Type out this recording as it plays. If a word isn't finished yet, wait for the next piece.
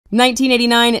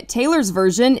1989, Taylor's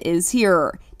version is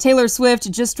here. Taylor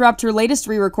Swift just dropped her latest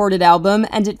re-recorded album,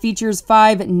 and it features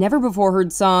 5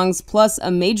 never-before-heard songs plus a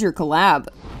major collab.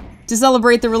 To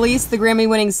celebrate the release, the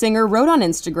Grammy-winning singer wrote on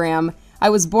Instagram, "I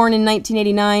was born in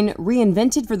 1989,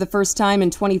 reinvented for the first time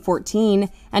in 2014,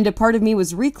 and a part of me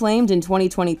was reclaimed in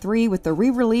 2023 with the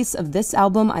re-release of this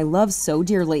album I love so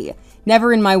dearly.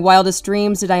 Never in my wildest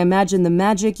dreams did I imagine the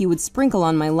magic you would sprinkle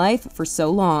on my life for so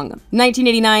long."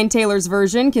 1989 Taylor's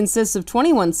version consists of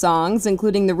 21 songs,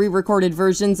 including the re-recorded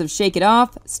versions of Shake It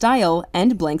Off, Style,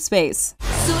 and Blank Space.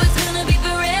 So it's gonna be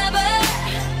forever,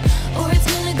 or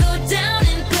it's gonna go down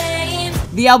in flames.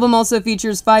 The album also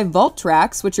features 5 vault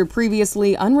tracks, which are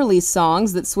previously unreleased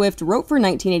songs that Swift wrote for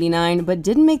 1989 but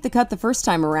didn't make the cut the first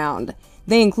time around.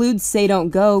 They include Say Don't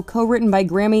Go, co-written by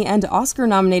Grammy and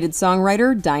Oscar-nominated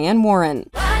songwriter Diane Warren.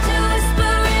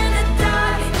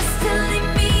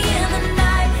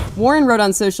 Warren wrote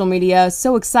on social media,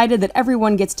 "So excited that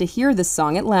everyone gets to hear this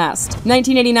song at last."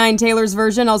 1989 Taylor's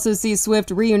version also sees Swift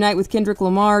reunite with Kendrick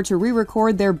Lamar to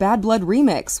re-record their Bad Blood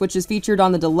remix, which is featured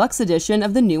on the deluxe edition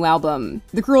of the new album.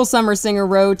 The Cruel Summer singer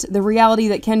wrote, "The reality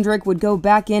that Kendrick would go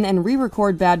back in and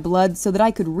re-record Bad Blood so that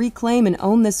I could reclaim and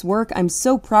own this work I'm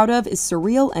so proud of is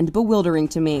surreal and bewildering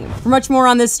to me." For much more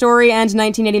on this story and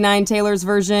 1989 Taylor's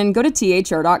version, go to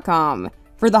THR.com.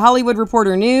 For The Hollywood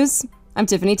Reporter News, I'm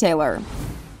Tiffany Taylor.